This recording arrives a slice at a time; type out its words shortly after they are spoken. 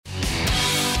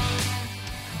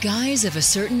Guys of a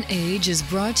Certain Age is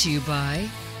brought to you by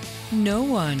no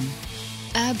one.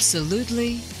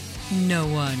 Absolutely no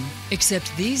one.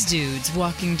 Except these dudes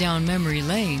walking down memory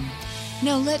lane.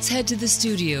 Now let's head to the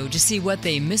studio to see what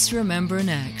they misremember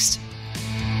next.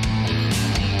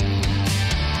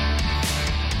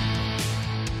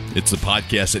 It's the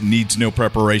podcast that needs no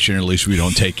preparation, or at least we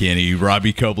don't take any.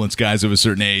 Robbie Koblenz, Guys of a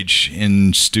Certain Age,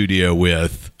 in studio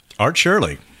with Art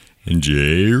Shirley. And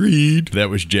Jay Reed.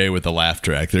 That was Jay with the laugh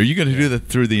track. Are you going to do that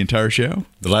through the entire show?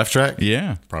 The laugh track?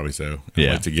 Yeah. Probably so. I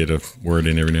Yeah. like to get a word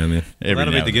in every now and then.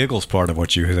 That'll be the giggles part of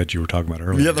what you were talking about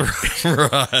earlier. Yeah,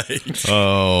 right.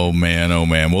 Oh, man.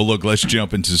 Well, look, let's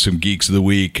jump into some Geeks of the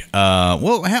Week.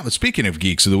 Speaking of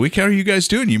Geeks of the Week, how are you guys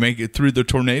doing? You make it through the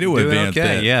tornado Doing event?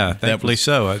 okay, thankfully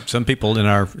so. Some people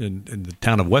in the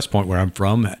town of West Point, where I'm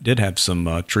from, did have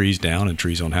some trees down and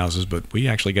trees on houses, but we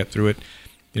actually got through it.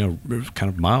 Kind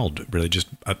of mild, really, just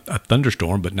a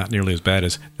thunderstorm, but not nearly as bad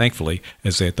as, thankfully,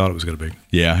 as they thought it was going to be.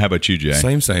 Yeah. How about you, Jay?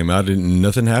 Same.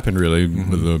 Nothing happened really.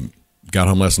 Got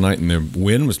home last night and the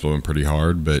wind was blowing pretty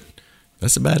hard, but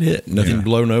that's about it. Nothing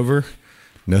blown over.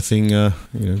 Nothing,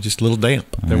 just a little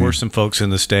damp. There were some folks in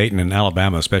the state and in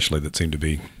Alabama especially that seemed to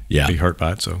be hurt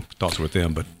by it, so thoughts were with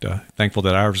them. But thankful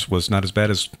that ours was not as bad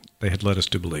as they had led us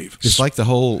to believe. It's like the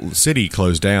whole city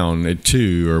closed down at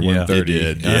 2 or 1:30. It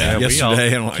did.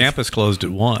 Yesterday. Campus closed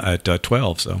at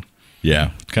 12, so.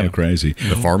 Yeah, kind of crazy.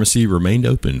 The pharmacy remained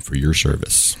open for your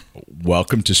service.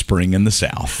 Welcome to spring in the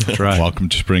South. That's right. Welcome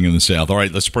to spring in the South. All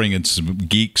right, let's bring in some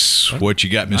geeks. What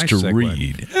you got, Nice Mr. segue.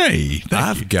 Reed? Hey,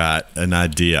 I've got an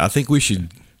idea. I think we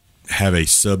should have a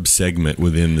sub-segment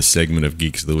within the segment of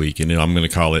Geeks of the Week, and I'm going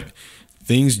to call it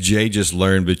Things Jay Just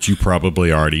Learned But You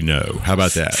Probably Already Know. How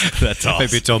about that? That's awesome.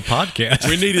 Maybe its own podcast.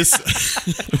 We need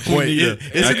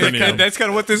That's kind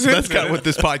of what this is. That's kind of what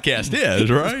this podcast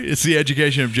is, right? It's the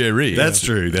education of Jay Reed. That's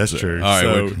true. That's true. All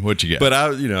right, what you got? But I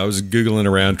was Googling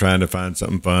around trying to find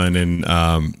something fun and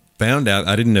found out,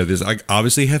 I didn't know this. I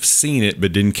obviously have seen it,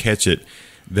 but didn't catch it,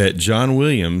 that John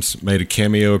Williams made a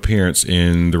cameo appearance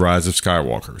in The Rise of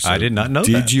Skywalker. So I did not know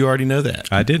that. Did you already know that?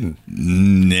 I didn't.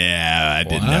 Nah, I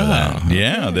didn't know that.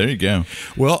 Yeah, there you go.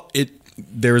 Well, I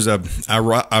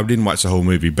didn't watch the whole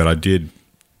movie, but I did,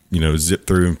 zip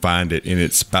through and find it, and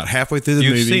it's about halfway through the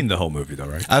movie. You've seen the whole movie, though,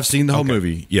 right? I've seen the whole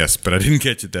movie, yes, but I didn't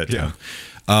catch it that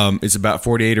time. It's about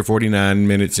 48 or 49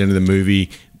 minutes into the movie.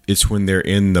 It's when they're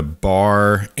in the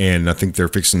bar, and I think they're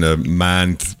fixing to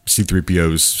mine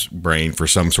C-3PO's brain for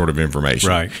some sort of information.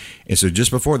 Right. And so just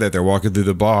before that, they're walking through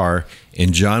the bar,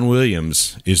 and John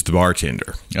Williams is the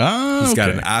bartender. Oh, He's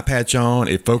got an eye patch on.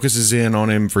 It focuses in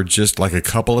on him for just like a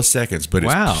couple of seconds, but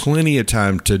it's plenty of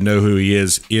time to know who he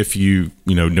is if you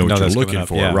know what you're looking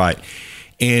for. Yeah. Right.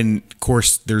 And, of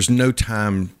course, there's no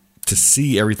time to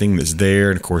see everything that's there.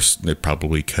 And, of course, they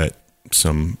probably cut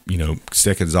some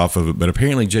seconds off of it, but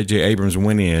apparently J.J. Abrams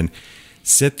went in,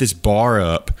 set this bar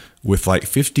up with like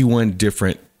 51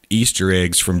 different Easter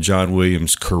eggs from John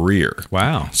Williams' career.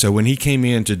 Wow. So when he came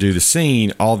in to do the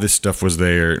scene, all this stuff was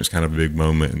there. It was kind of a big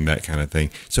moment and that kind of thing.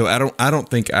 So I don't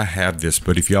think I have this,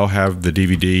 but if y'all have the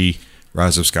DVD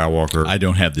Rise of Skywalker, I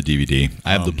don't have the DVD.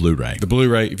 I have the Blu-ray. The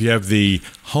Blu-ray, if you have the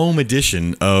home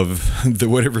edition of the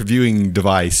whatever viewing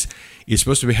device, it's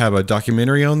supposed to have a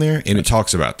documentary on there, and it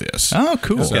talks about this. Oh,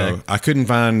 cool. So I couldn't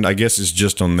find, I guess it's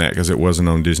just on that because it wasn't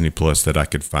on Disney Plus that I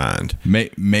could find.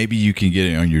 Maybe you can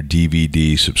get it on your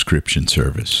DVD subscription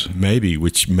service. Maybe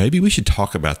we should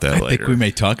talk about that later. I think we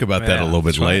may talk about that a little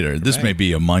bit later. This may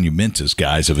be a monumentous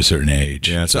Guys of a Certain Age.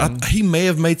 Yeah, so he may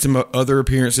have made some other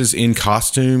appearances in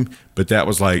costume, but that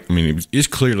was it's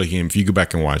clearly him if you go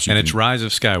back and watch it. And it's Rise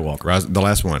of Skywalker. The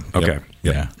last one. Okay. Yep.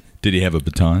 Yeah. Did he have a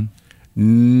baton?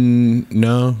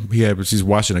 No, he's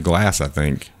washing a glass, I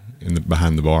think,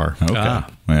 behind the bar. Okay.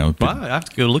 Well, I have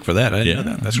to go look for that. I didn't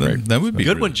know that. That's great. That would be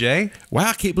good one, Jay. Wow,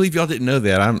 I can't believe y'all didn't know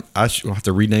that. I should have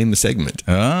to rename the segment.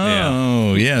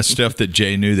 Oh, yeah, stuff that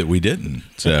Jay knew that we didn't.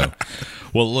 So,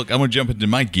 well, look, I'm going to jump into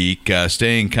my geek.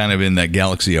 Staying kind of in that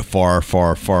galaxy of far,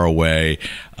 far, far away.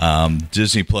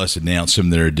 Disney Plus announced some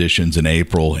of their additions in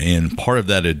April, and part of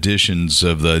that additions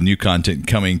of the new content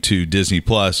coming to Disney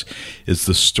Plus is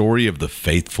the story of the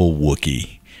faithful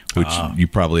Wookiee, which you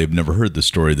probably have never heard the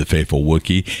story of the faithful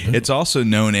Wookiee. Mm-hmm. It's also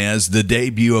known as the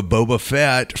debut of Boba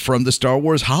Fett from the Star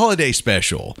Wars Holiday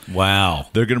Special. Wow.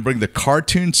 They're going to bring the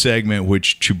cartoon segment,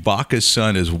 which Chewbacca's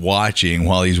son is watching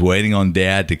while he's waiting on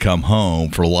Dad to come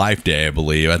home for Life Day, I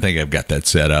believe. I think I've got that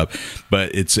set up.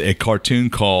 But it's a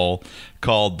cartoon called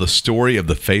called The Story of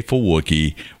the Faithful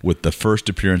Wookiee with the first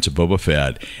appearance of Boba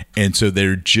Fett. And so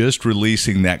they're just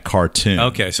releasing that cartoon.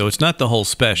 Okay, so it's not the whole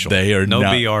special. They are no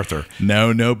not, B. Arthur.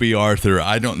 No B. Arthur.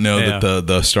 I don't know that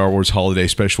the Star Wars Holiday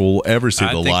Special will ever see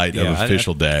the light of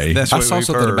official day. That's I what saw we've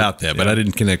something heard. about that, but I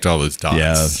didn't connect all those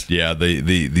dots. Yeah.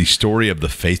 The Story of the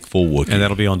Faithful Wookiee. And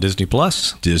that'll be on Disney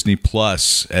Plus. Disney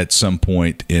Plus at some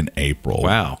point in April.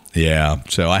 Wow. Yeah.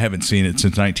 So I haven't seen it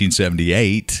since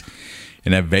 1978,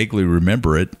 and I vaguely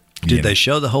remember it. Did they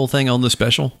show the whole thing on the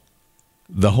special?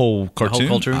 The whole cartoon?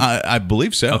 cartoon? I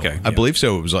believe so. Okay, I believe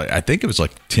so. It was I think it was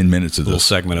like 10 minutes of Little the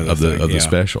segment of the thing, the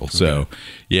special. So,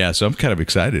 so I'm kind of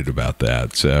excited about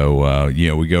that. So,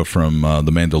 we go from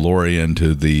The Mandalorian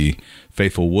to the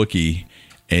Faithful Wookiee,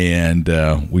 and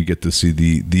we get to see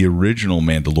the original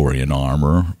Mandalorian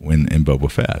armor in Boba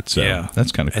Fett. So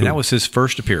that's kind of cool. And that was his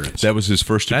first appearance. That was his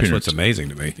first That's appearance. what's amazing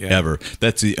to me. Yeah. Ever.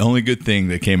 That's the only good thing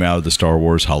that came out of the Star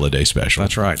Wars Holiday Special.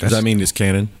 That's right. Does that mean it's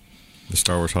canon? The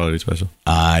Star Wars Holiday Special?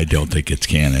 I don't think it's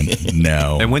canon.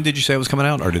 No. And when did you say it was coming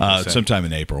out? Or did they say? Sometime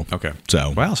in April. Okay.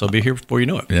 So Wow, so it'll be here before you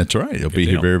know it. that's right. It'll be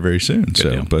here deal. very, very soon.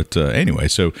 deal. But anyway,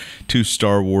 so 2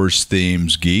 Star Wars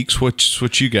themes, geeks.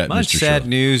 What you got, Mine's Mr. sad Shaw?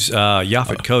 news.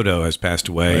 Yaphet Kotto has passed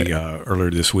away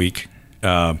earlier this week.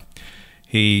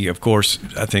 He, of course,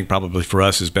 I think probably for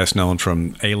us is best known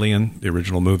from Alien, the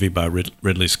original movie by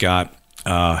Ridley Scott.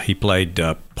 He played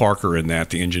Parker in that,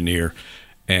 the engineer.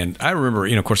 And I remember,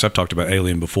 of course, I've talked about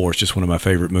Alien before. It's just one of my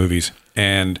favorite movies.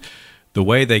 And the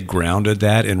way they grounded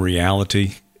that in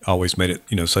reality always made it,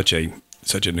 such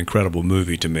an incredible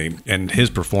movie to me. And his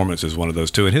performance is one of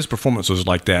those too. And his performance was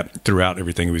like that throughout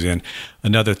everything he was in.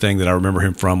 Another thing that I remember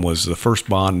him from was the first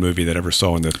Bond movie that I ever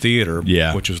saw in the theater,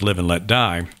 which was Live and Let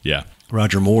Die. Yeah.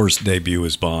 Roger Moore's debut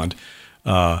as Bond.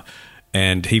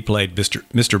 And he played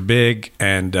Mr. Big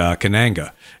and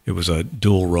Kananga. It was a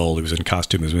dual role. He was in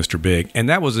costume as Mr. Big. And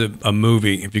that was a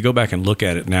movie, if you go back and look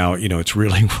at it now, it's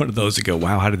really one of those that go,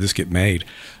 wow, how did this get made?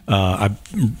 I've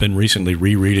been recently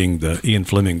rereading the Ian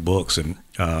Fleming books, and,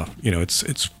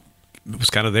 it was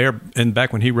kind of there and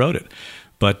back when he wrote it.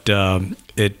 But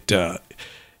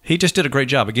he just did a great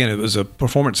job. Again, it was a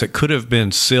performance that could have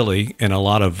been silly in a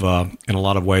lot of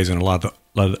ways and a lot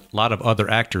of other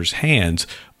actors' hands,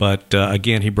 but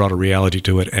again, he brought a reality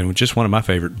to it, and just one of my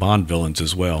favorite Bond villains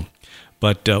as well.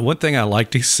 But one thing I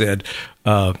liked, he said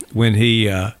when he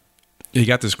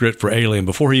got the script for Alien,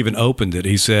 before he even opened it,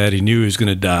 he said he knew he was going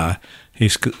to die. He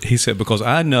said, because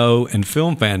I know, and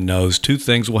Film Fan knows, 2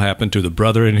 things will happen to the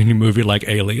brother in any movie like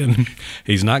Alien.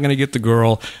 He's not going to get the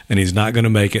girl, and he's not going to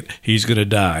make it. He's going to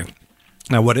die.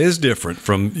 Now, what is different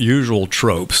from usual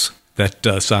tropes that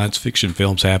science fiction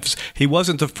films have is he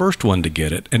wasn't the first one to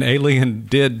get it, and Alien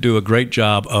did do a great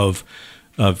job of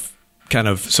kind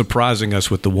of surprising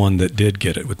us with the one that did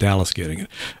get it, with Dallas getting it.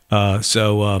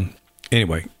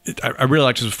 Anyway, I really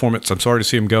liked his performance. I'm sorry to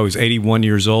see him go. He's 81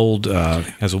 years old,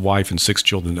 has a wife and 6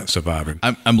 children that survive him.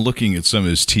 I'm looking at some of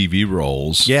his TV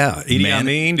roles. Yeah, Idi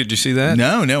Amin. Did you see that?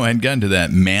 No, I hadn't gotten to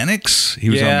that. Mannix. He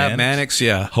was on Mannix.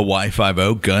 Yeah. Hawaii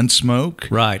Five-0,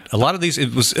 Gunsmoke. Right. A lot of these,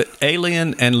 it was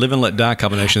Alien and Live and Let Die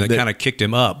combination that kind of kicked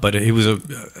him up, but he was a lot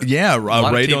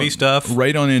of TV stuff.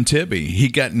 Right on Entebbe. He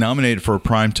got nominated for a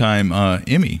Primetime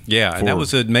Emmy. Yeah, and that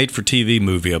was a made-for-TV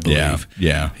movie, I believe.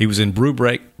 Yeah. He was in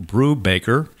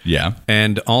Brubaker. Yeah.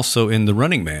 And also in The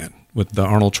Running Man with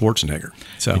Arnold Schwarzenegger.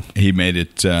 So he made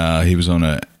it. He was on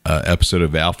a episode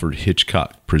of Alfred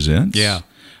Hitchcock Presents. Yeah.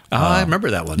 I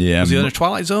remember that one. Yeah. Was he on a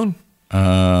Twilight Zone?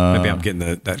 Maybe I'm getting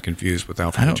that confused with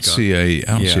Alfred Hitchcock. I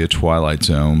don't see a Twilight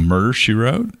Zone. Murder, She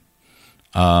Wrote.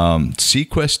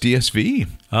 Sequest DSV.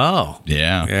 Oh.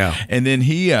 Yeah. And then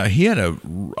he had a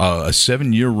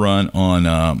 7-year run on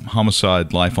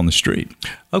Homicide: Life on the Street.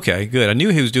 Okay, good. I knew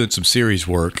he was doing some series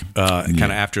work kind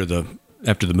of after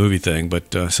the movie thing,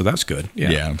 but so that's good.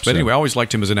 Yeah. But anyway, I always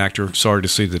liked him as an actor. Sorry to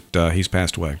see that he's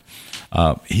passed away.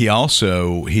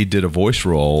 He did a voice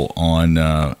role on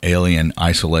Alien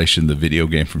Isolation, the video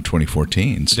game from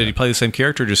 2014. So. Did he play the same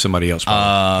character or just somebody else?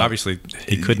 Obviously,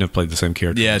 he couldn't have played the same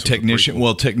character. Yeah,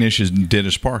 technician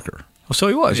Dennis Parker. Oh, so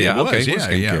he was. Yeah, it was,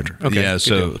 okay. Character. Okay. Yeah,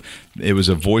 so it was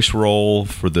a voice role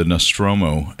for the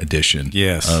Nostromo edition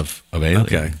of Alien.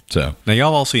 Okay. So now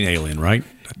y'all all seen Alien, right?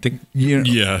 I think.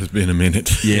 Yeah, it's been a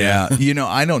minute. Yeah.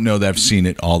 I don't know that I've seen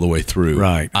it all the way through.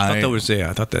 Right. I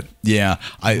thought that. Yeah.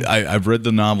 I've read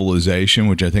the novelization,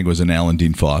 which I think was an Alan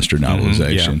Dean Foster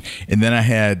novelization. And then I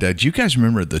had, do you guys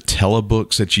remember the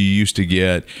telebooks that you used to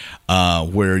get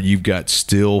where you've got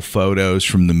still photos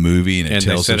from the movie and it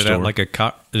tells the story?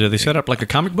 Did they set up like a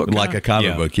comic book? Like a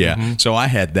comic book, yeah. Mm-hmm. So I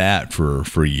had that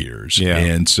for years. Yeah.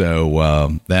 And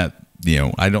so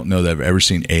I don't know that I've ever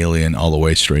seen Alien all the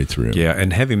way straight through. Yeah,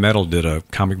 and Heavy Metal did a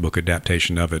comic book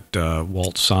adaptation of it.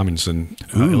 Walt Simonson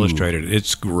illustrated it.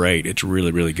 It's great. It's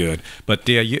really, really good. But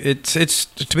yeah, it's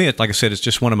to me, like I said, it's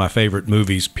just one of my favorite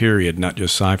movies. Period. Not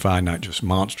just sci-fi, not just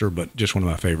monster, but just one of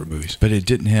my favorite movies. But it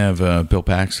didn't have Bill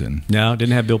Paxton. No, it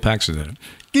didn't have Bill Paxton in it.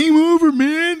 Game over,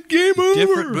 man. Game over.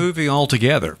 Different movie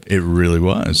altogether. It really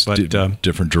was. But,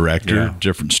 different director, yeah.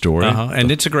 different story.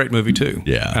 And it's a great movie, too.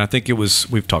 Yeah. And I think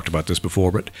we've talked about this before,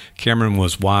 but Cameron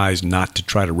was wise not to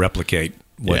try to replicate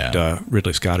what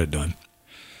Ridley Scott had done.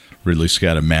 Ridley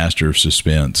Scott, a master of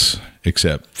suspense,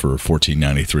 except for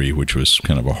 1493, which was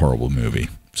kind of a horrible movie.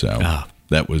 So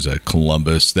that was a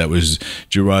Columbus. That was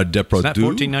Gerard Depardieu. Is that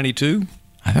 1492?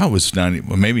 I thought it was 90.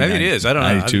 Well, maybe 90, it is. I don't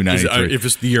know. 92, 93. If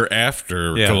it's the year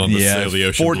after Columbus sailed the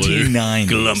ocean 1490.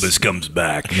 Columbus comes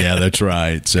back. Yeah, that's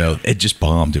right. So it just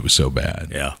bombed. It was so bad.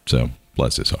 Yeah. So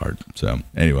bless his heart. So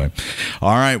anyway,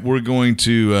 all right, we're going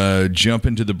to jump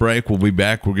into the break. We'll be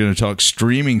back. We're going to talk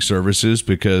streaming services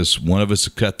because one of us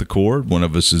cut the cord, one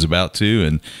of us is about to,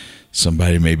 and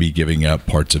somebody may be giving up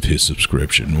parts of his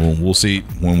subscription. We'll see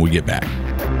when we get back.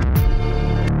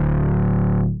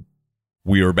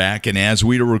 We are back, and as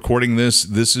we are recording this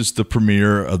is the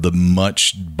premiere of the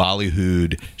much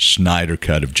ballyhooed Snyder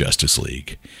Cut of Justice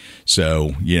League.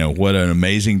 So, what an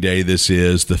amazing day this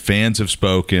is. The fans have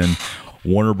spoken.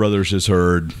 Warner Brothers has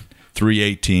heard.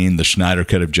 3/18, the Snyder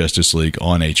Cut of Justice League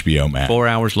on HBO Max. 4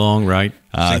 hours long, right?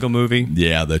 Single movie.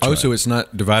 Yeah, that's right. So it's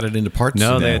not divided into parts?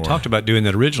 No, anymore. they had talked about doing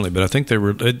that originally, but I think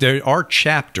there are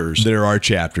chapters. There are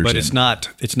chapters, but it's not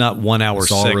 1 hour.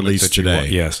 It's all segments released that you today. want.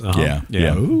 Yes.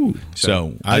 Yeah. Ooh.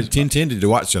 So I intended to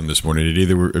watch some this morning. Did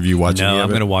either of you watch any No, of I'm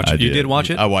it? going to watch it. You did watch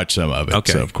it? I watched some of it.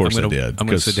 Okay. So of course I did. I'm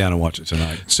going to sit down and watch it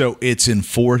tonight. So it's in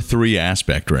 4:3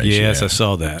 aspect ratio. Yes, I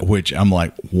saw that. Which I'm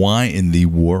like, why in the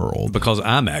world? Because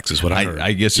IMAX is what I heard.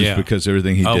 I guess it's because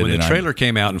everything he did. When the in trailer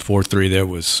came out in 4:3, there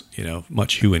was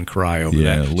much hue and cry over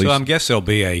Yeah, that. at least- So I guess there'll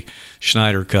be a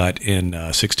Schneider cut in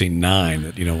 16:9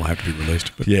 that will have to be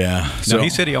released. But Yeah. no, he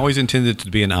said he always intended it to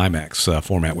be an IMAX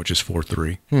format, which is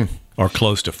 4:3 or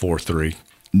close to 4:3.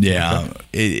 Yeah,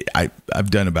 I've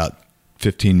done about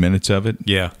 15 minutes of it.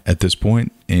 Yeah. At this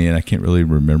point, and I can't really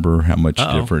remember how much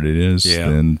different it is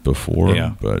than before.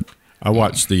 Yeah. But I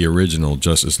watched the original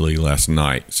Justice League last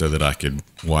night so that I could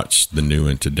watch the new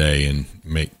one today and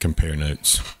compare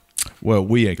notes. well,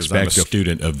 we Because I'm a expect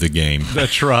student of the game.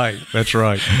 That's right. That's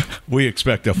right. we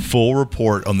expect a full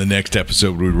report on the next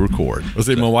episode we record. Well,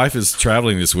 see, my wife is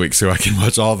traveling this week, so I can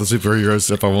watch all the superhero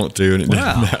stuff I want to, and it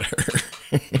doesn't matter.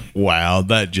 Wow,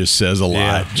 that just says a lot.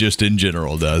 Yeah. Just in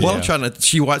general, does Well, it? I'm trying not.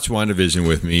 She watched WandaVision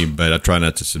with me, but I try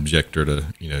not to subject her to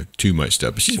too much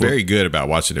stuff. But she's very good about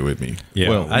watching it with me. Yeah,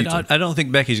 Well, I don't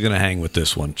think Becky's going to hang with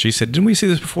this one. She said, "Didn't we see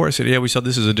this before?" I said, "Yeah, we saw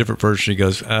this is a different version." She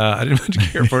goes, "I didn't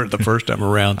much care for it the first time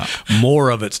around. More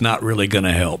of it's not really going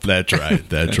to help." That's right.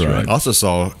 That's right. I also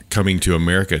saw Coming to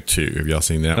America 2. Have y'all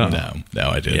seen that one? No,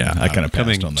 I didn't. Yeah, I kind of passed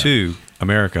Coming on that. to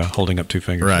America, holding up two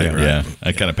fingers. Right, Yeah. right. Yeah,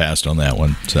 I kind of passed on that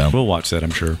one. So We'll watch that, I'm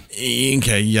sure.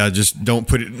 Okay, yeah, just don't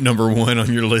put it number one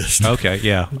on your list. Okay,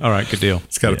 yeah. All right, good deal.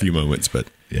 It's got a few moments, but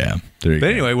yeah, there you But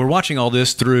go. anyway, we're watching all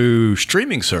this through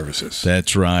streaming services,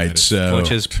 That's right. So which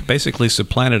has basically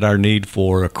supplanted our need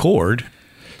for a cord.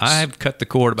 I have cut the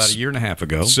cord about a year and a half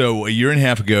ago. So a year and a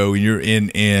half ago,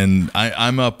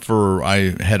 I'm up for.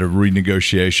 I had a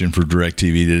renegotiation for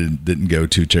DirecTV that didn't go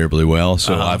too terribly well.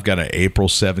 So I've got an April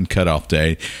 7 cutoff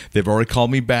date. They've already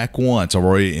called me back once. I've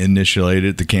already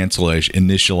initialized the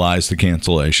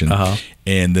cancellation,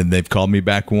 and then they've called me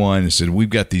back one and said, "We've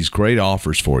got these great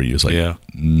offers for you." It's like, Yeah.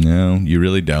 no, you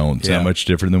really don't. It's Yeah. not much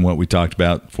different than what we talked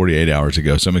about 48 hours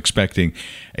ago. So I'm expecting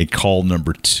a call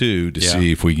number 2 to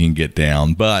see if we can get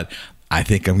down. But I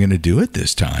think I'm going to do it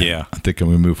this time. Yeah. I think I'm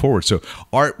going to move forward. So,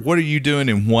 Art, what are you doing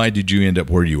and why did you end up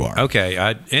where you are? Okay,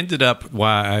 I ended up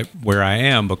where I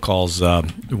am because I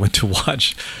went to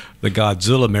watch the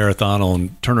Godzilla marathon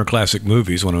on Turner Classic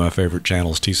Movies, one of my favorite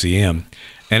channels, TCM,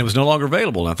 and it was no longer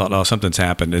available. And I thought, oh, something's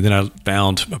happened. And then I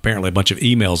found apparently a bunch of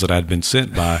emails that I'd been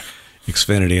sent by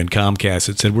Xfinity and Comcast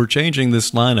that said, we're changing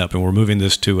this lineup and we're moving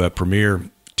this to a premier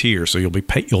tier, so you'll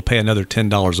pay another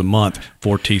 $10 a month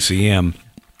for TCM.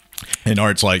 And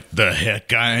Art's like, the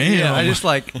heck I am. Yeah, I'm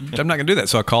not going to do that.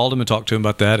 So I called them and talked to them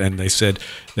about that, and they said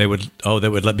they would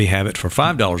let me have it for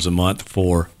 $5 a month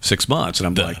for 6 months. And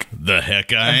I'm like, the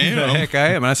heck I am. the heck I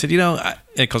am. And I said,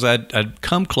 because I'd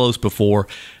come close before,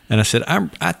 and I said,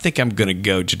 I think I'm going to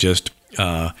go to just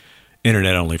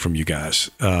internet only from you guys.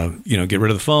 Get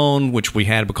rid of the phone, which we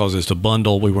had because it's a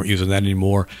bundle. We weren't using that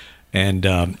anymore, and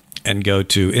go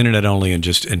to internet only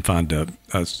and find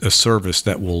a service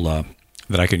that will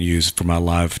that I can use for my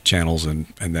live channels and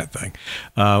that thing.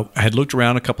 I had looked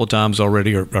around a couple of times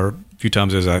already, or a few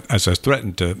times as I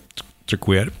threatened to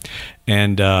quit,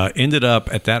 and ended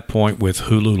up at that point with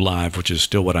Hulu Live, which is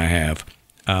still what I have.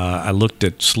 I looked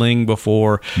at Sling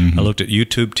before. I looked at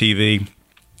YouTube TV.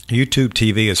 YouTube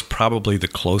TV is probably the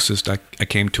closest I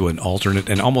came to an alternate,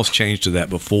 and almost changed to that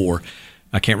before.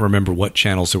 I can't remember what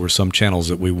channels. There were some channels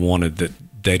that we wanted that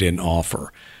they didn't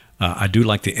offer. I do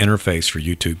like the interface for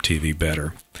YouTube TV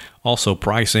better. Also,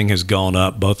 pricing has gone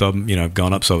up. Both of them, have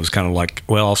gone up. So it was kind of like,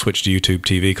 well, I'll switch to YouTube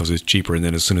TV because it's cheaper. And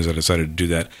then as soon as I decided to do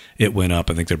that, it went up.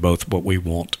 I think they're both what we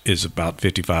want is about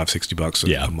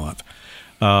 $55-$60 a month.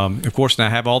 Of course, now I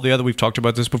have all the other. We've talked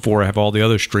about this before. I have all the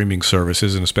other streaming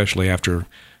services, and especially after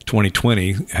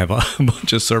 2020, I have a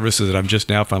bunch of services that I'm just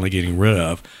now finally getting rid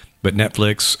of. But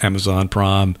Netflix, Amazon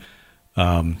Prime,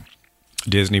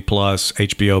 Disney Plus,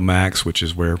 HBO Max, which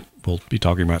is where we'll be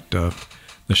talking about the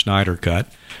Schneider cut,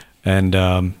 and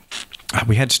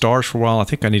we had Stars for a while. I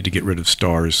think I need to get rid of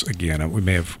Stars again. We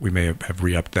may have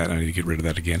re-upped that. I need to get rid of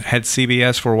that again. Had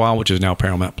CBS for a while, which is now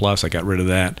Paramount Plus. I got rid of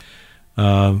that.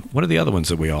 What are the other ones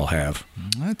that we all have?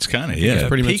 That's kind of it.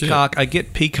 Pretty much Peacock. I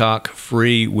get Peacock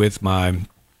free with my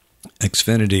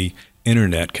Xfinity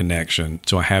internet connection,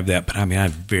 so I have that. But I mean, I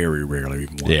very rarely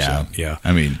even watch that. Yeah.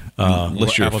 I mean,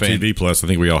 unless you're a Apple fan, TV Plus, I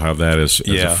think we all have that as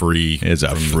a free. it's a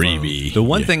freebie. The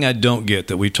one thing I don't get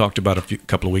that we talked about a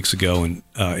couple of weeks ago and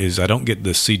is I don't get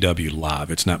the CW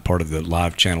Live. It's not part of the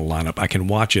live channel lineup. I can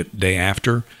watch it day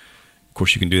after. Of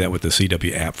course, you can do that with the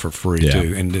CW app for free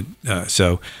too. And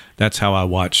so that's how I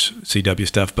watch CW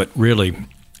stuff. But really,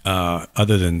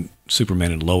 other than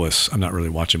Superman and Lois, I'm not really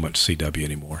watching much CW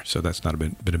anymore. So that's not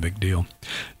been a big deal.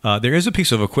 There is a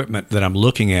piece of equipment that I'm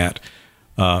looking at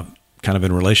kind of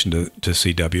in relation to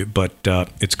CW, but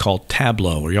it's called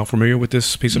Tableau. Are y'all familiar with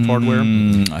this piece of hardware?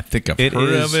 I think I've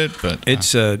heard of it, but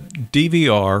it's a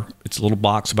DVR. It's a little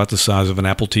box about the size of an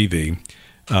Apple TV.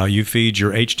 You feed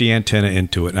your HD antenna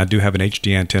into it, and I do have an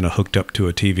HD antenna hooked up to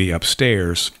a TV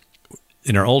upstairs.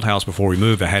 In our old house before we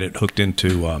moved, I had it hooked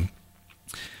into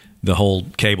the whole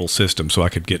cable system, so I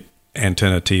could get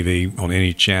antenna TV on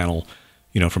any channel,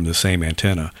 from the same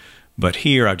antenna. But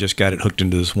here, I've just got it hooked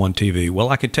into this one TV. Well,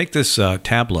 I could take this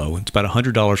Tableau. It's about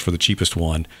 $100 for the cheapest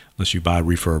one, unless you buy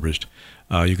refurbished.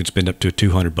 You can spend up to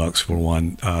 $200 for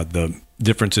one. The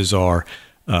differences are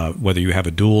whether you have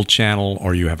a dual channel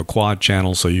or you have a quad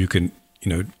channel, so you can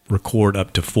record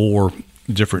up to 4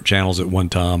 different channels at one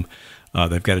time.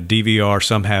 They've got a DVR.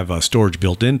 Some have storage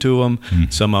built into them.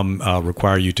 Some of them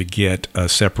require you to get a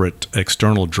separate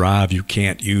external drive. You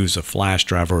can't use a flash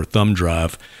drive or a thumb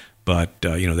drive, but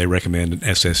they recommend an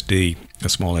SSD, a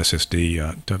small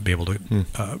SSD, to be able to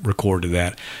record to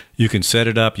that. You can set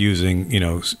it up using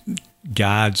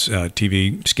guides,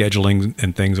 TV scheduling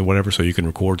and things or whatever, so you can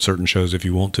record certain shows if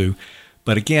you want to.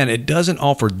 But again, it doesn't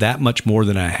offer that much more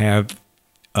than I have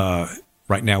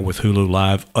right now with Hulu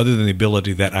Live, other than the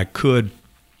ability that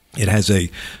it has a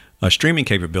streaming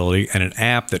capability and an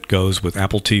app that goes with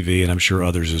Apple TV, and I'm sure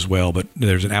others as well, but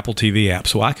there's an Apple TV app,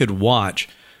 so I could watch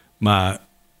my,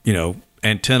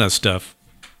 antenna stuff.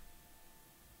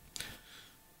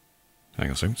 Hang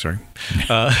on a second, sorry.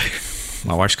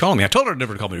 My wife's calling me. I told her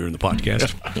never to call me during the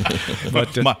podcast.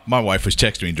 But my wife was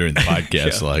texting me during the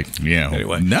podcast,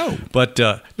 Anyway, no. But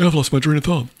I've lost my train of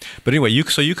thought. But anyway,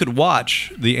 so you could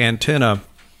watch the antenna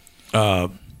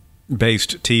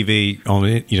based TV on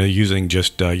it, using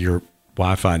just your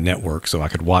Wi-Fi network. So I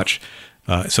could watch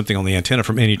something on the antenna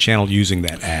from any channel using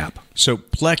that app. So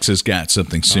Plex has got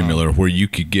something similar where you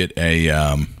could get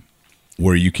an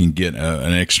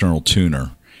external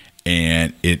tuner,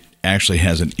 and it actually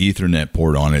has an Ethernet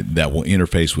port on it that will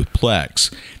interface with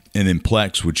Plex, and then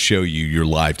Plex would show you your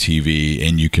live TV,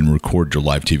 and you can record your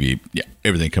live TV,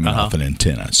 everything coming off an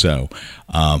antenna. So,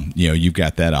 you've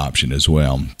got that option as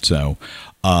well. So,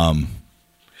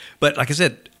 but like I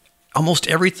said, almost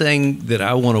everything that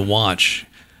I want to watch,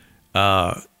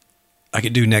 I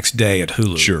could do next day at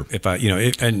Hulu. Sure. If I,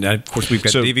 and of course we've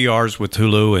got DVRs with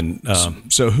Hulu, and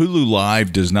so Hulu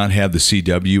Live does not have the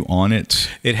CW on it.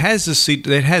 It has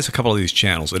it has a couple of these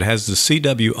channels. It has the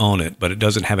CW on it, but it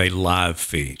doesn't have a live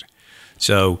feed.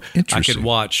 So I could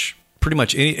watch pretty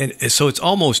much any, and so it's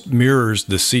almost mirrors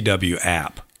the CW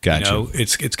app. Gotcha.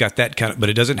 It's got that kind of, but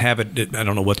it doesn't have it. I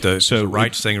don't know what the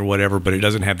rights thing or whatever, but it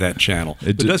doesn't have that channel.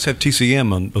 It does have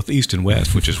TCM on both East and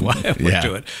West, which is why I went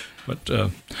to it. But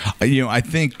I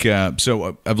think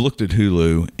so. I've looked at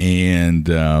Hulu,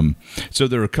 and so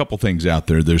there are a couple things out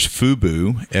there. There's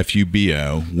Fubo,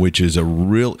 Fubo, which is a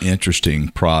real interesting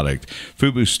product.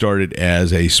 Fubo started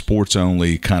as a sports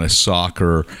only kind of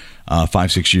soccer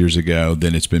 5-6 years ago.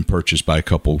 Then it's been purchased by a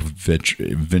couple of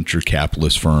venture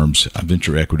capitalist firms,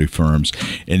 venture equity firms,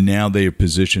 and now they have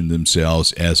positioned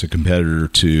themselves as a competitor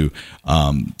to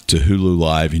Hulu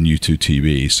Live and YouTube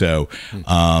TV. So,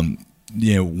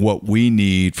 what we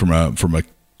need from a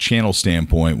channel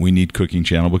standpoint, we need Cooking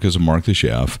Channel because of Mark the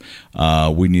Chef.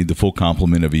 We need the full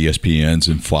complement of ESPNs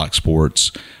and Fox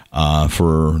Sports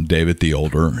for David the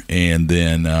Older, and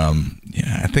then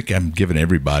I think I'm giving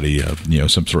everybody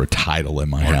some sort of title in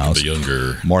my house.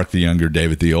 Mark the Younger,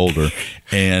 David the Older,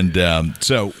 and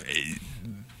so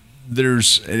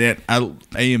there's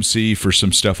AMC for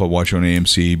some stuff I watch on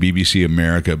AMC, BBC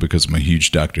America because I'm a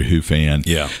huge Doctor Who fan.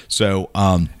 Yeah, so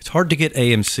it's hard to get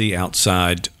AMC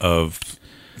outside of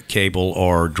cable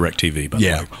or DirecTV, by the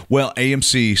way. Well,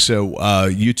 AMC, so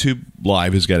YouTube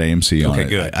Live has got AMC on it.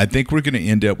 Good. I think we're going to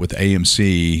end up with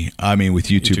AMC, with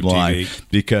YouTube Live TV.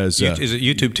 because... is it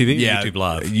YouTube TV or YouTube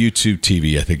Live? YouTube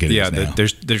TV, I think it is now.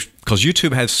 There's because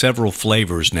YouTube has several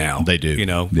flavors now. They do.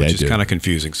 Which is kind of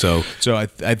confusing. So I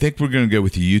think we're going to go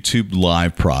with the YouTube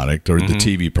Live product or the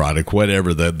TV product,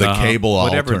 whatever the cable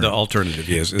whatever alternative. the alternative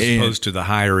is, as opposed to the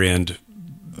higher end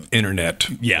internet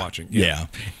watching. Yeah.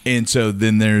 And so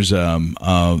then there's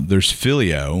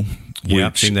Filio,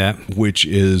 I've seen that. which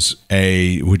is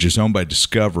owned by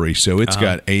Discovery. So it's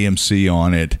got AMC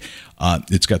on it.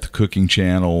 It's got the Cooking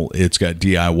Channel. It's got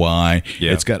DIY.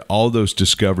 Yeah. It's got all those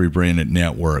Discovery branded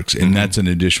networks, and that's an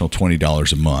additional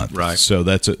 $20 a month. Right. So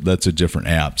that's a different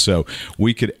app. So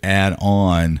we could add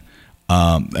on.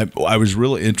 I was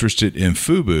really interested in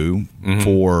Fubo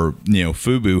for,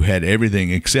 Fubo had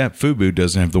everything except Fubo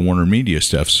doesn't have the Warner Media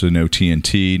stuff. So no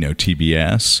TNT, no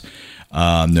TBS,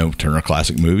 no Turner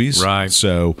Classic Movies. Right.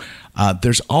 So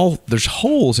there's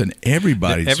holes in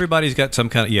everybody's. Everybody's got some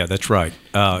kind of, that's right.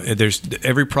 There's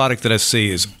every product that I see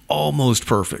is almost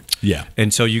perfect. Yeah.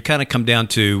 And so you kind of come down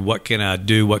to what can I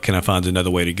do? What can I find another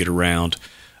way to get around?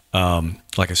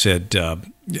 Like I said, the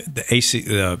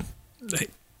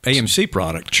AMC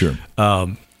product, Sure,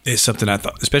 is something I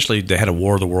thought, especially they had a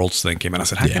War of the Worlds thing came out. I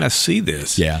said, how can I see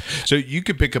this? Yeah. So you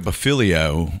could pick up a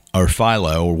Philo or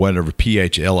whatever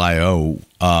PHLIO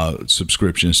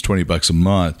subscription is $20 a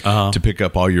month to pick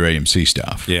up all your AMC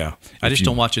stuff. Yeah. I just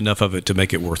don't watch enough of it to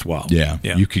make it worthwhile. Yeah.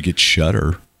 You could get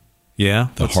Shudder. Yeah.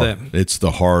 What's that? It's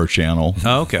the horror channel.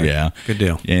 Oh, okay. Yeah. Good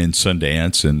deal. And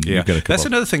Sundance, and you've got a couple. That's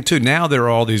another thing too. Now there are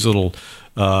all these little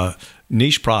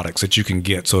niche products that you can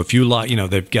get. So if you like,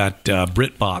 they've got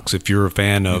BritBox. If you're a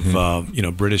fan of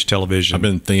British television, I've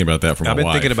been thinking about that for my wife. I've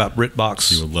been thinking about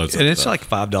BritBox, and it's like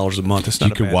 $5 a month. It's not.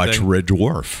 You could watch thing. Red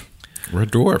Dwarf.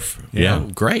 Red Dwarf. Yeah.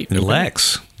 Great. And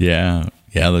Lex. Yeah.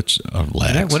 That's Lex.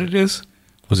 Is that what it is?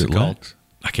 Was it called? Lex?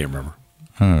 I can't remember.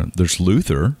 There's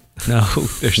Luther. No,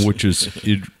 which is.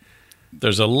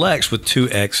 There's a Lex with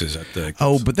 2 X's, I think.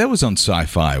 Oh, but that was on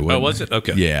Sci-Fi. Was it?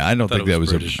 Okay. Yeah, I don't think that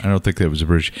was British. I don't think that was a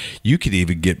British. You could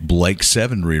even get Blake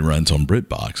 7 reruns on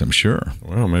BritBox, I'm sure.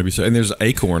 Well, maybe so. And there's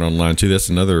Acorn online too. That's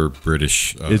another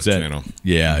British channel.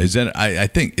 Yeah, is that? I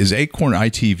think is Acorn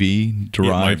ITV derived?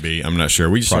 It might be. I'm not sure.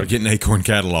 We just started getting Acorn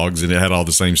catalogs, and it had all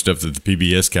the same stuff that the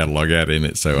PBS catalog had in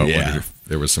it. So I wondered if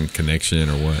there was some connection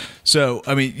or what. So,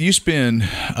 you spend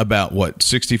about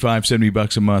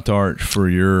 $65-$70 a month, Art, for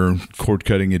your cord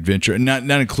cutting adventure, not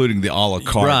including the a la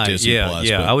carte Disney Plus.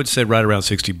 Yeah, I would say right around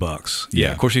 $60.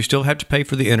 Yeah, of course, you still have to pay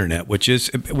for the internet, which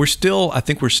is we're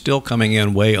still coming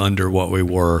in way under what we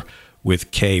were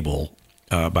with cable.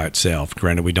 By itself.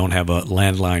 Granted, we don't have a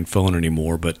landline phone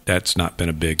anymore, but that's not been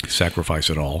a big sacrifice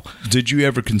at all. Did you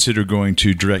ever consider going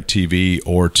to DirecTV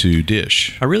or to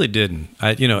Dish? I really didn't.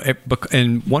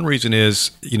 And one reason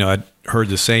is, I'd heard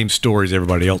the same stories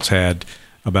everybody else had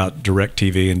about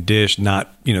DirecTV and Dish.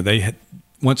 Not, they had,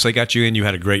 once they got you in, you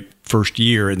had a great first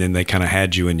year, and then they kind of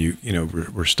had you, and you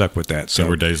were stuck with that. So there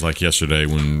were days like yesterday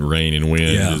when rain and wind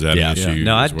is that an issue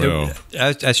as well.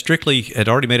 I strictly had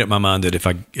already made up my mind that if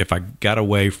I got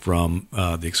away from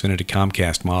the Xfinity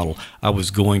Comcast model, I was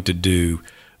going to do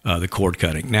the cord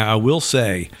cutting. Now, I will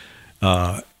say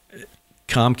Comcast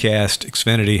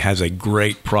Xfinity has a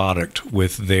great product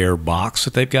with their box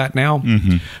that they've got now.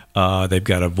 Mm-hmm. They've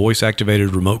got a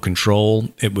voice-activated remote control.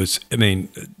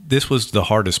 This was the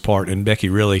hardest part, and Becky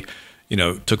really,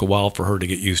 took a while for her to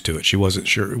get used to it. She wasn't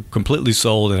completely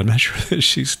sold, and I'm not sure that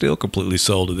she's still completely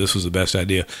sold that this was the best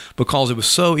idea, because it was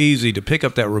so easy to pick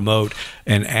up that remote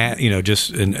and add,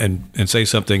 just and say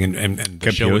something and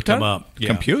the show would come up. Yeah.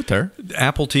 Computer.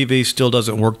 Apple TV still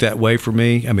doesn't work that way for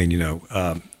me.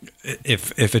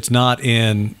 If it's not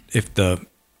in, if the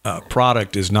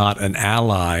product is not an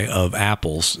ally of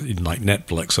Apple's, like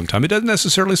Netflix. Sometimes it doesn't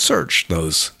necessarily search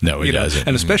those. No, it doesn't.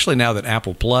 And especially now that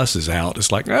Apple Plus is out,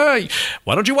 it's like, hey,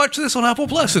 why don't you watch this on Apple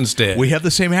Plus instead? We have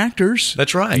the same actors.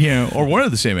 That's right. Or one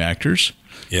of the same actors.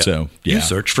 Yeah. So, yeah. You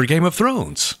search for Game of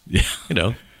Thrones.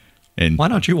 Yeah. And why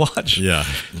don't you watch? Yeah.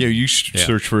 You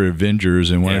search for Avengers,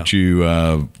 and why don't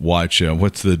you watch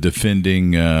what's the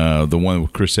Defending, the one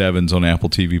with Chris Evans on Apple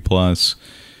TV Plus?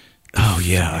 Oh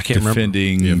yeah, I can't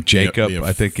Defending Jacob.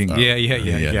 I think.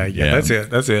 Yeah.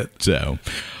 That's it. So,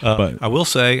 but I will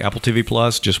say, Apple TV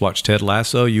Plus. Just watch Ted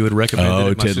Lasso. You would recommend it.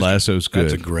 Oh, Ted Lasso's good.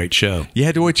 That's a great show. You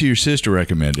had to wait till your sister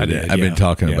recommended I did, it. I've been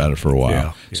talking about it for a while.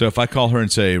 Yeah. So if I call her and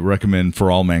say recommend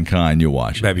For All Mankind, you'll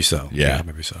watch it. Maybe so. Yeah,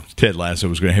 maybe so. Ted Lasso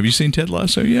was great. Have you seen Ted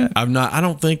Lasso yet? I've not. I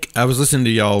don't think I was listening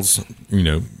to y'all's,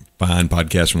 behind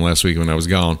podcast from last week when I was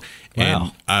gone,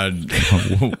 Wow. and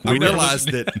I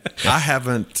realized that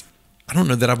I don't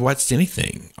know that I've watched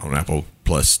anything on Apple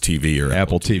Plus TV or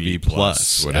Apple TV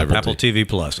Plus, whatever. Apple TV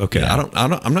Plus. Okay. Yeah,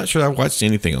 I'm not sure I've watched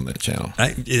anything on that channel.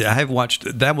 I have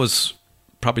watched. That was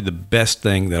probably the best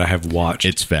thing that I have watched.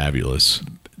 It's fabulous.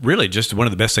 Really just one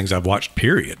of the best things I've watched,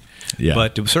 period. Yeah.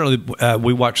 But it was certainly,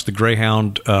 we watched the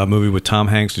Greyhound movie with Tom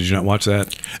Hanks. Did you not watch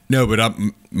that? No, but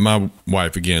my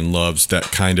wife, again, loves that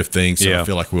kind of thing, so Yeah. I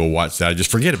feel like we'll watch that. I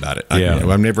just forget about it. Yeah.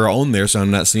 I'm never on there, so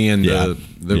I'm not seeing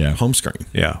the home screen.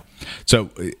 Yeah. So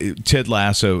Ted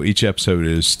Lasso, each episode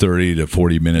is 30 to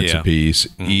 40 minutes Yeah. apiece.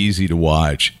 Easy to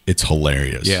watch. It's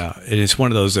hilarious. Yeah. It's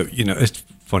one of those that, it's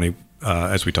funny,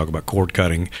 as we talk about cord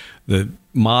cutting, the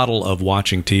model of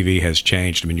watching TV has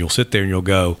changed. I mean, you'll sit there and you'll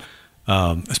go,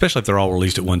 especially if they're all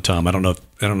released at one time. I don't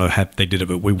know how they did it,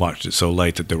 but we watched it so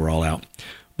late that they were all out.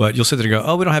 But you'll sit there and go,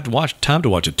 oh, we don't have time to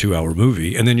watch a 2-hour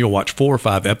movie. And then you'll watch 4 or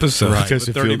 5 episodes. Right. Of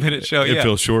a 30-minute show. It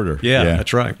feels shorter. Yeah,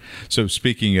 that's right. So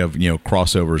speaking of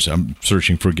crossovers, I'm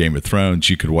searching for Game of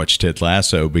Thrones. You could watch Ted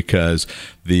Lasso because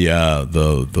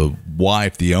the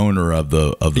wife, the owner of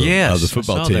the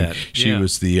football team, that. she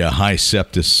was the high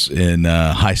septus in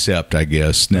high sept, I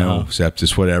guess. No,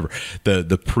 septus, whatever.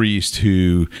 The priest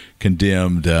who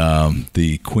condemned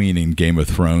the queen in Game of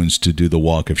Thrones to do the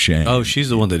walk of shame. Oh, she's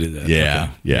the one that did that. Yeah,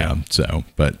 Okay. yeah. So,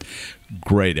 but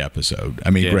great episode. I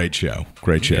mean, great show.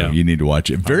 Great show. Yeah. You need to watch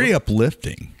it. Very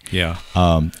uplifting. Yeah.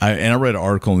 I read an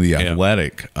article in The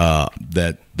Athletic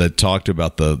that talked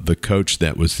about the coach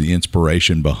that was the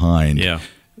inspiration behind. Yeah.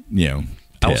 Ted.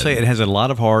 I will say it has a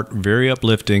lot of heart, very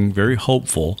uplifting, very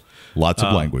hopeful. Lots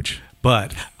of language.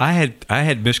 But I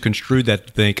had misconstrued that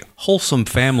to think wholesome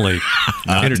family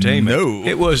entertainment. No.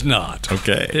 It was not.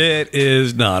 Okay. It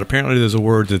is not. Apparently there's a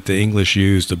word that the English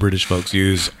use, the British folks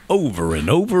use over and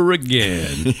over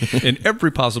again in every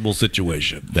possible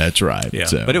situation. That's right. Yeah.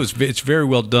 So. But it's very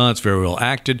well done. It's very well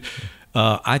acted.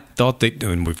 I thought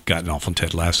and we've gotten off on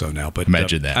Ted Lasso now, but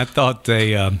Imagine that. I thought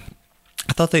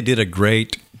they did a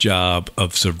great job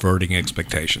of subverting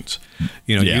expectations.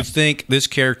 You think this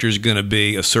character is going to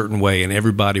be a certain way, and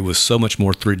everybody was so much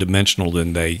more three-dimensional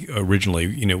than they originally,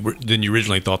 than you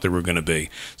originally thought they were going to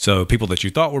be. So people that you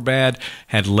thought were bad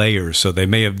had layers. So they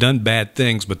may have done bad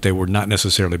things, but they were not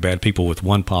necessarily bad people, with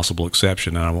one possible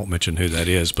exception, and I won't mention who that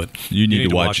is. But you need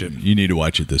to watch it. You need to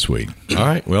watch it this week. All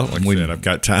right. Well, like I said, I've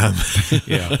got time.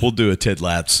 Yeah, we'll do a Ted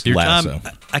Lasso.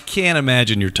 I can't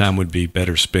imagine your time would be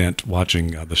better spent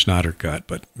watching the Snyder Cut,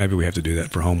 but maybe we have to do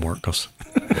that for homework.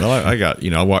 Well, I got,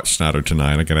 I watched Snyder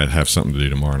tonight. I got to have something to do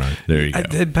tomorrow night. There you go.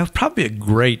 It'd probably a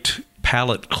great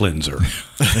palate cleanser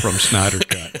from Snyder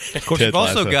Cut. Of course, we've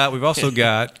also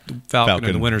got Falcon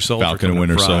and the Winter Soldier. Falcon and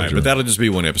Winter Soldier. But that'll just be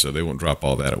one episode. They won't drop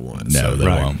all that at once. No, they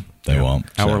won't. They won't.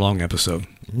 Hour-long episode.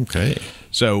 Okay.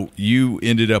 So you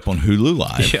ended up on Hulu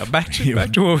Live. Yeah, back to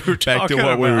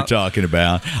what we were talking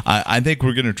about. I think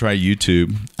we're going to try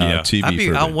YouTube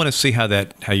TV. I want to see how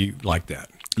you like that.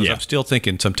 Because I'm still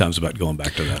thinking sometimes about going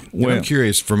back to that. Well, I'm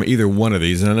curious from either one of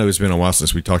these, and I know it's been a while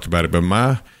since we talked about it, but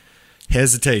my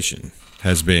hesitation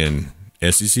has been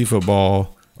SEC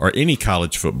football or any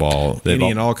college football,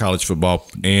 and all college football,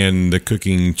 and the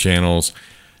cooking channels,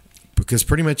 because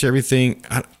pretty much everything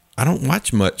I don't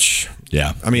watch much.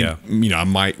 Yeah. I mean, I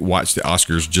might watch the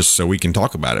Oscars just so we can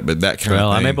talk about it, but that kind of thing.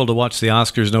 Well, I'm able to watch the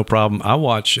Oscars, no problem. I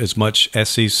watch as much SEC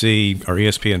or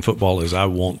ESPN football as I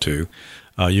want to.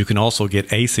 You can also get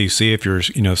ACC if you're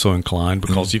so inclined,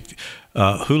 because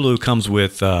Hulu comes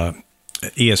with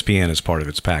ESPN as part of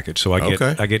its package. So I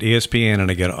get ESPN and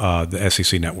I get the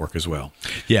SEC network as well.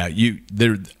 Yeah, I think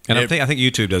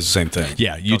YouTube does the same thing.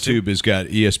 Yeah, YouTube has got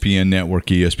ESPN network,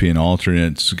 ESPN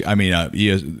alternates. I mean,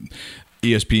 ESPN,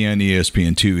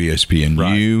 ESPN2,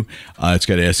 ESPN U. It's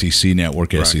got SEC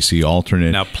network, SEC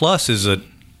alternate. Now Plus is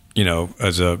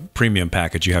as a premium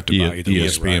package, you have to buy either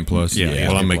ESPN Plus. Yeah,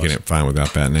 well, I'm making it fine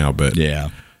without that now, but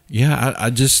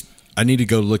I need to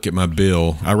go look at my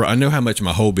bill. I know how much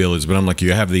my whole bill is, but I'm like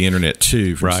you. I have the internet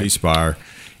too from C Spire,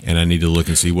 and I need to look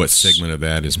and see what segment of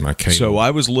that is my cable. So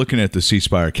I was looking at the C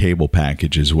Spire cable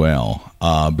package as well,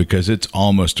 because it's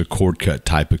almost a cord cut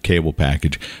type of cable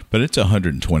package, but it's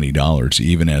 $120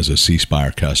 even as a C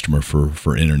Spire customer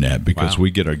for internet, because we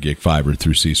get our gig fiber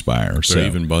through C Spire. So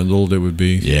even bundled, it would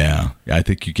be. Yeah, I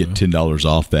think you get $10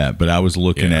 off that. But I was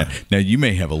looking at now. You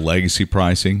may have a legacy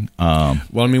pricing. Well,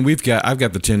 I mean, I've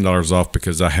got the $10 off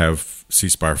because I have C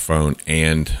Spire phone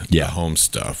and the home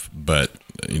stuff, but.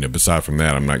 Beside from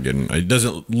that, I'm not getting. It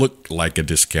doesn't look like a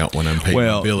discount when I'm paying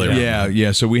my bill every month.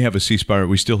 Yeah. So we have a C Spire.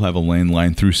 We still have a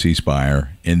landline through C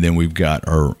Spire, and then we've got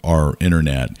our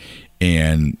internet,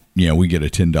 and we get a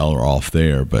 $10 off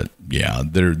there. But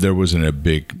there wasn't a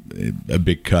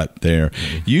big cut there.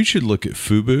 Mm-hmm. You should look at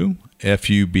Fubo,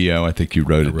 FUBO. I think you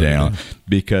wrote it down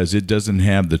because it doesn't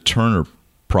have the Turner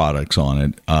products on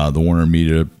it, the Warner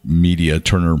Media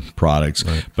Turner products,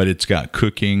 but it's got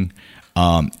cooking.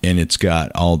 And it's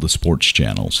got all the sports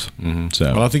channels. Mm-hmm.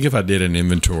 So, I think if I did an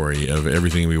inventory of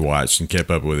everything we watched and kept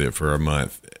up with it for a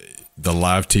month, the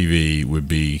live TV would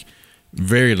be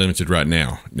very limited right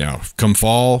now. Now, come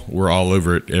fall, we're all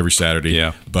over it every Saturday.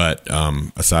 Yeah. But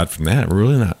aside from that, we're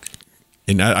really not.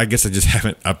 And I guess I just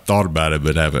haven't. I've thought about it,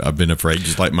 but I've been afraid.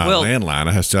 Just like my landline,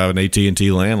 I still have an AT&T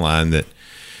landline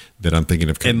that I'm thinking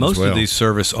of cutting. And most as well. of these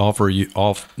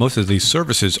most of these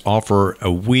services offer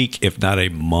a week, if not a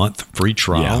month, free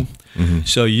trial. Yeah. Mm-hmm.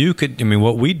 So you could. I mean,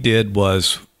 what we did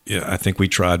was, I think we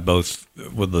tried both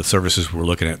with the services we were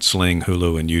looking at, Sling,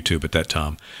 Hulu, and YouTube at that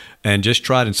time, and just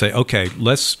tried and say, okay,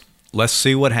 let's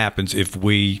see what happens if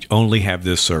we only have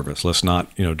this service. Let's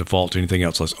not default to anything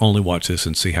else. Let's only watch this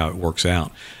and see how it works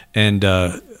out. And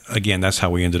again, that's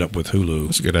how we ended up with Hulu.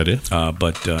 That's a good idea.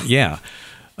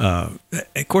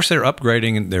 Of course, they're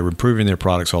upgrading and they're improving their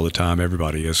products all the time.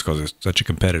 Everybody is, because it's such a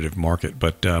competitive market.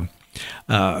 But,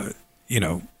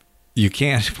 you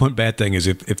can't. One bad thing is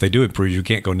if they do improve, you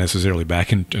can't go necessarily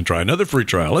back and try another free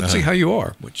trial. Let's see how you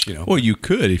are. Which well, you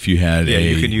could if you had.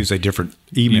 You can use a different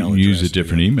email. You use a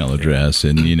different email address,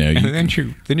 and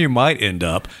then you might end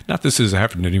up. Not this has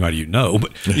happened to anybody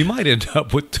but you might end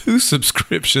up with 2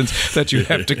 subscriptions that you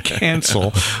have to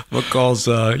cancel because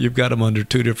you've got them under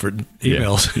 2 different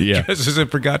emails addresses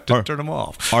and forgot to turn them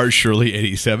off. Art Shirley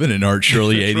 87 and Art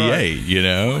Shirley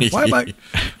 88. Why am I?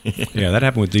 Yeah, that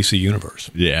happened with DC Universe.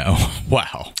 Yeah.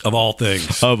 Wow. Of all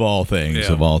things. Of all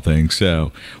things.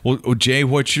 So, well, Jay,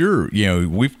 what's your,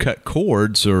 we've cut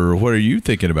cords, or what are you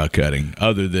thinking about cutting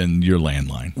other than your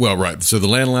landline? Well, right. So the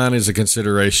landline is a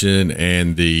consideration,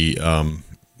 and the,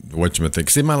 whatchamacallit.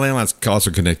 See, my landline's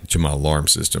also connected to my alarm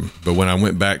system. But when I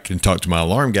went back and talked to my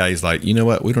alarm guy, he's like, you know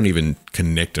what? We don't even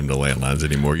connect them to landlines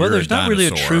anymore. Well, there's not really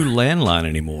a true landline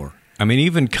anymore. I mean,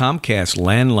 even Comcast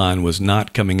landline was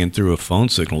not coming in through a phone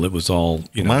signal. It was all,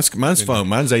 Mine's phone.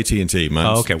 Mine's AT&T.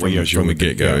 Mine's okay. From the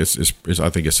get-go. It's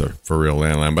I think it's a for real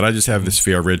landline. But I just have this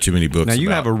fear. I've read too many books. Now, you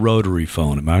have a rotary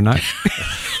phone, am I not?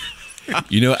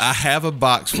 I have a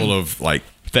box full of, like,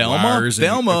 Thelma,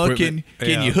 can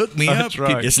you hook me up?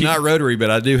 Right. It's not rotary, but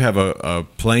I do have a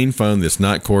plain phone that's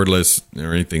not cordless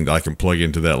or anything that I can plug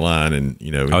into that line, and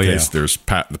in case there's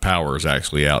the power is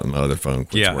actually out and my other phone.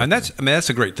 Yeah, working. And that's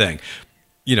a great thing,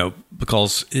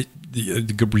 because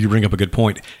you bring up a good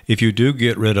point. If you do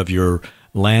get rid of your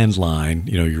landline,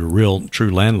 your real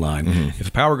true landline, if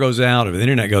the power goes out, if the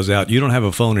internet goes out, you don't have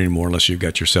a phone anymore unless you've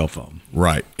got your cell phone.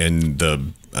 Right, and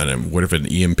what if an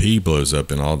EMP blows up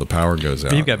and all the power goes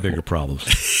out? You've got bigger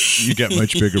problems. You got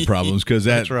much bigger problems because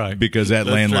that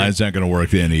landline's not going to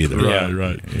work then either.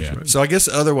 Right. Yeah. So I guess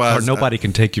otherwise, or nobody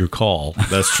can take your call.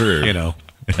 That's true.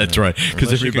 That's right.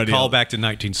 Because everybody you can call back to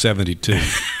 1972.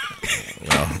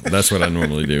 Well, that's what I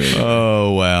normally do. Anyway.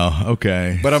 Oh wow.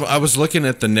 Okay. But I was looking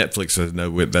at the Netflix.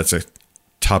 That's a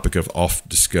topic of off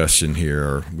discussion here,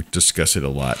 or we discuss it a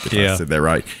lot. If I said that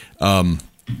right.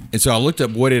 And so I looked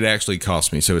up what it actually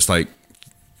cost me. So it's like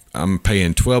I'm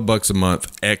paying $12 a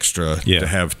month extra to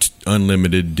have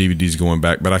unlimited DVDs going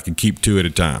back, but I can keep 2 at a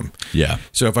time. Yeah.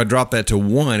 So if I drop that to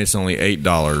 1, it's only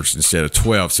 $8 instead of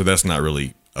 $12. So that's not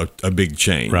really a big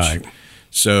change. Right.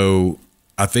 So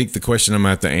I think the question I'm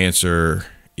going to have to answer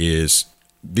is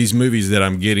these movies that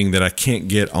I'm getting that I can't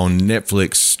get on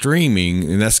Netflix streaming,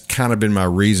 and that's kind of been my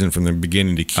reason from the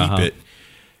beginning to keep it.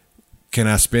 Can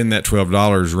I spend that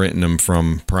 $12 renting them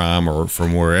from Prime or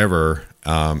from wherever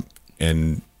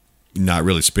and not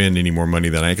really spend any more money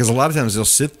than I? Because a lot of times they'll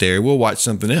sit there. We'll watch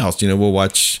something else. We'll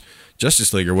watch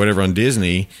Justice League or whatever on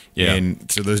Disney. Yeah.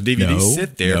 And so those DVDs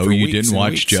sit there. No, for you weeks didn't and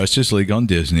watch weeks. Justice League on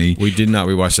Disney. We did not.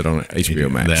 We watched it on HBO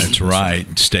Max. That's right.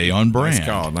 Stay on brand. Nice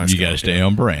call, nice you got to call, stay yeah.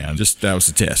 on brand. Just that was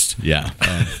a test. Yeah.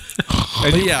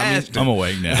 But yeah, I mean, I'm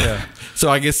awake now. so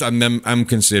I guess I'm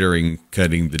considering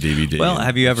cutting the DVD. Well,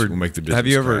 have you ever We'll make the business have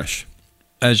you ever crash.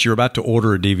 as you're about to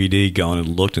order a DVD, gone and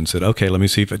looked and said, okay, let me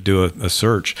see if I do a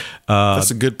search. That's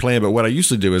a good plan. But what I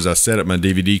usually do is I set up my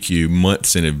DVD queue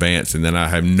months in advance, and then I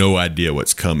have no idea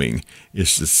what's coming.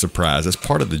 It's just a surprise. That's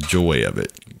part of the joy of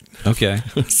it. Okay.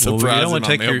 Surprise we don't want in to my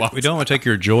take mailbox. we don't want to take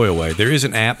your joy away. There is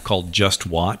an app called Just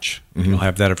Watch. You'll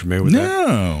have that. Are you familiar with that?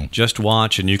 No. Just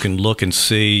Watch, and you can look and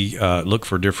see, look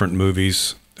for different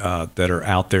movies that are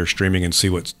out there streaming and see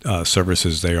what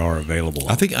services they are available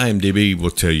on. I think IMDb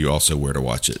will tell you also where to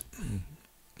watch it.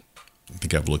 I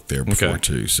think I've looked there before Okay.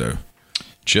 too. So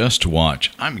Just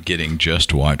Watch. I'm getting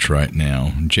Just Watch right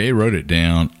now. Jay wrote it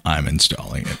down. I'm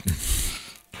installing it.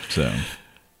 So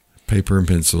paper and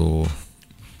pencil,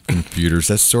 computers.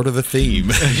 That's sort of the theme.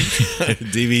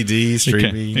 DVD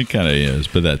streaming. it kind of is,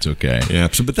 but that's okay. Yeah,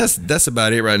 so, but that's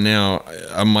about it right now.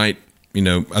 I might,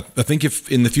 I think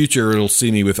if in the future it'll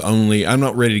see me with only. I'm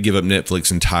not ready to give up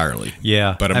Netflix entirely.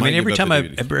 Yeah, but I mean, every give time up the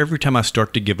DVD. every time I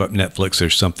start to give up Netflix,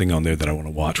 there's something on there that I want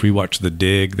to watch. We watched The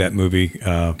Dig, that movie.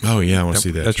 Oh yeah, I want to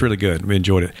see that. That's really good. We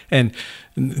enjoyed it. And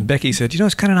Becky said,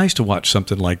 it's kind of nice to watch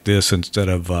something like this instead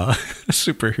of a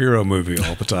superhero movie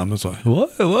all the time. I was like,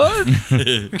 what?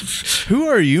 Who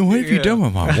are you? What have you Yeah. done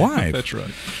with my wife? That's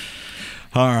right.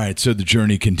 All right, so the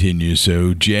journey continues.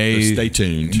 So Jay, So stay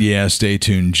tuned. Yeah, stay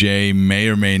tuned. Jay may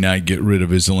or may not get rid of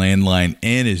his landline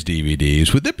and his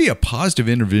DVDs. Would that be a positive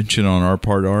intervention on our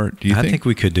part, Art? Do you I think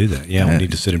we could do that. Yeah, we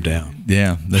need to sit him down.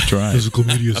 Yeah, that's right. Physical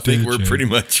media I think we're pretty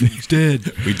much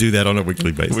dead. we do that on a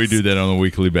weekly basis. We do that on a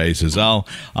weekly basis. I'll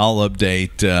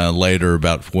update later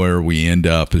about where we end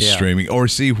up as Yeah. streaming, or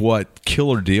see what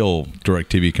killer deal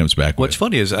DirecTV comes back What's with.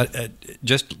 funny is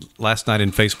just last night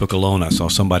in Facebook alone, I saw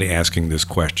somebody asking this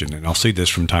question, and I'll see this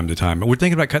from time to time. We're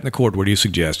thinking about cutting the cord. What do you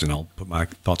suggest? And I'll put my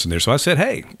thoughts in there. So I said,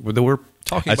 hey, we're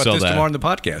talking I about saw this that. tomorrow in the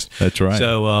podcast. That's right.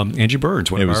 So Angie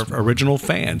Burns, one It of was- our original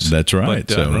fans. That's right.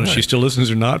 But, I don't know if she still listens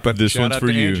or not, but This shout one's out for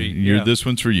to you. Angie. This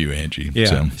one's for you, Angie.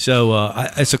 Yeah. So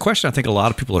it's a question I think a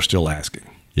lot of people are still asking.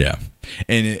 Yeah,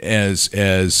 and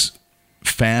as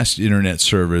fast internet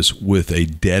service with a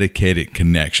dedicated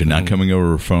connection, not coming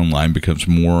over a phone line, becomes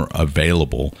more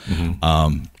available.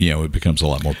 It becomes a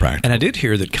lot more practical. And I did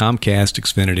hear that Comcast,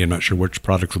 Xfinity, I'm not sure which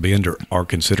product will be under, are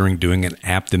considering doing an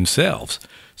app themselves.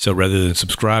 So rather than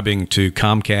subscribing to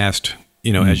Comcast,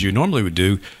 as you normally would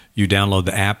do, you download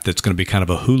the app that's going to be kind of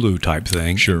a Hulu type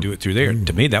thing. Sure. And do it through there.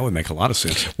 To me, that would make a lot of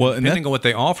sense. Well, and depending on what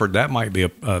they offered, that might be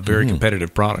a very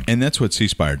competitive product. And that's what C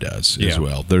Spire does as Yeah.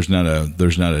 well. There's not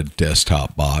a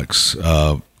desktop box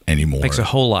anymore. Makes a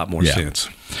whole lot more Yeah. sense.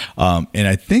 And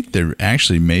I think there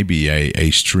actually may be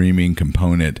a streaming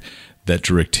component that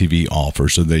DirecTV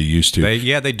offers. So they used to.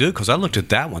 They do, because I looked at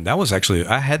that one. That was actually,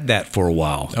 I had that for a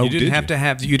while. Oh, you didn't did have you? to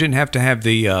have you didn't have to have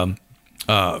the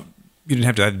you didn't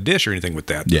have to have a dish or anything with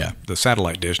that. Yeah. The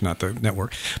satellite dish, not the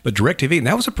network. But DirecTV, and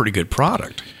that was a pretty good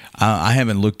product. I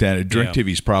haven't looked at it.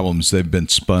 DirecTV's problems, they've been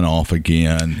spun off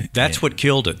again. That's what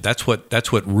killed it. That's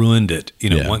what ruined it.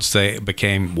 Yeah. Once they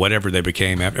became whatever they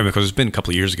became after, because it's been a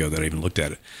couple of years ago that I even looked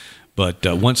at it. But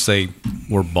once they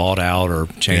were bought out or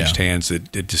changed Yeah. hands,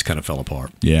 it just kind of fell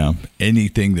apart. Yeah.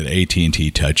 Anything that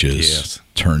AT&T touches Yes.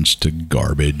 turns to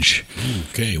garbage.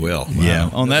 Okay, well, Yeah.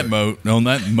 On that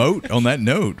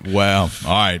note. Wow.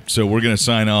 All right. So we're going to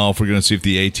sign off. We're going to see if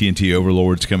the AT&T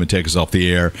overlords come and take us off the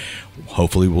air.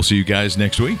 Hopefully we'll see you guys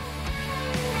next week.